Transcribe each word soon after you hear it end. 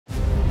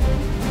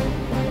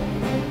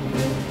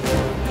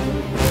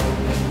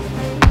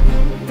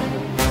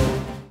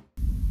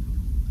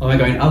Oh, am I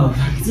going? Oh,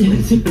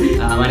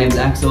 my name's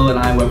Axel and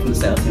I work from the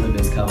sales team at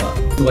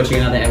BizCover. You're watching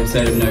another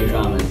episode of No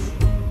Dramas.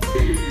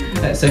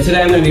 So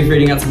today I'm going to be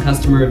reading out some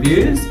customer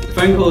reviews.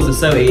 Phone calls are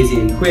so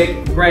easy and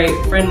quick, great,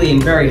 friendly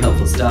and very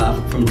helpful staff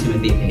from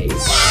Timothy P.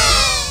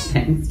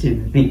 Thanks,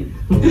 Timothy.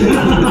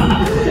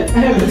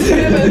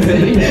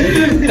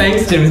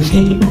 Thanks,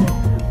 Timothy.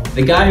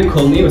 The guy who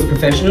called me was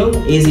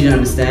professional, easy to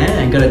understand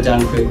and got it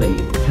done quickly.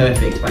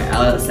 Perfect by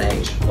Alex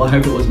H. Well, I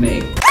hope it was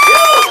me.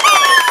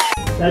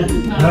 That's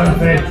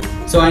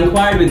perfect. So I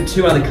inquired with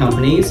 2 other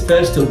companies.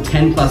 First took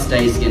 10+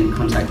 days to get in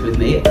contact with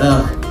me.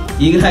 Ugh.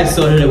 You guys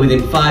sorted it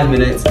within 5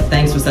 minutes.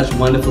 Thanks for such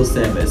wonderful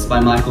service by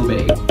Michael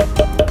B.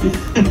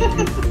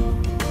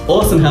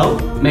 Awesome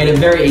help. Made it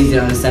very easy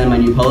to understand my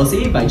new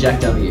policy by Jack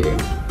W.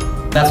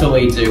 That's what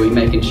we do. We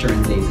make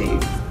insurance easy.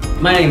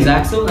 My name's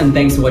Axel and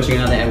thanks for watching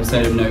another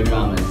episode of No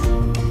Dramas.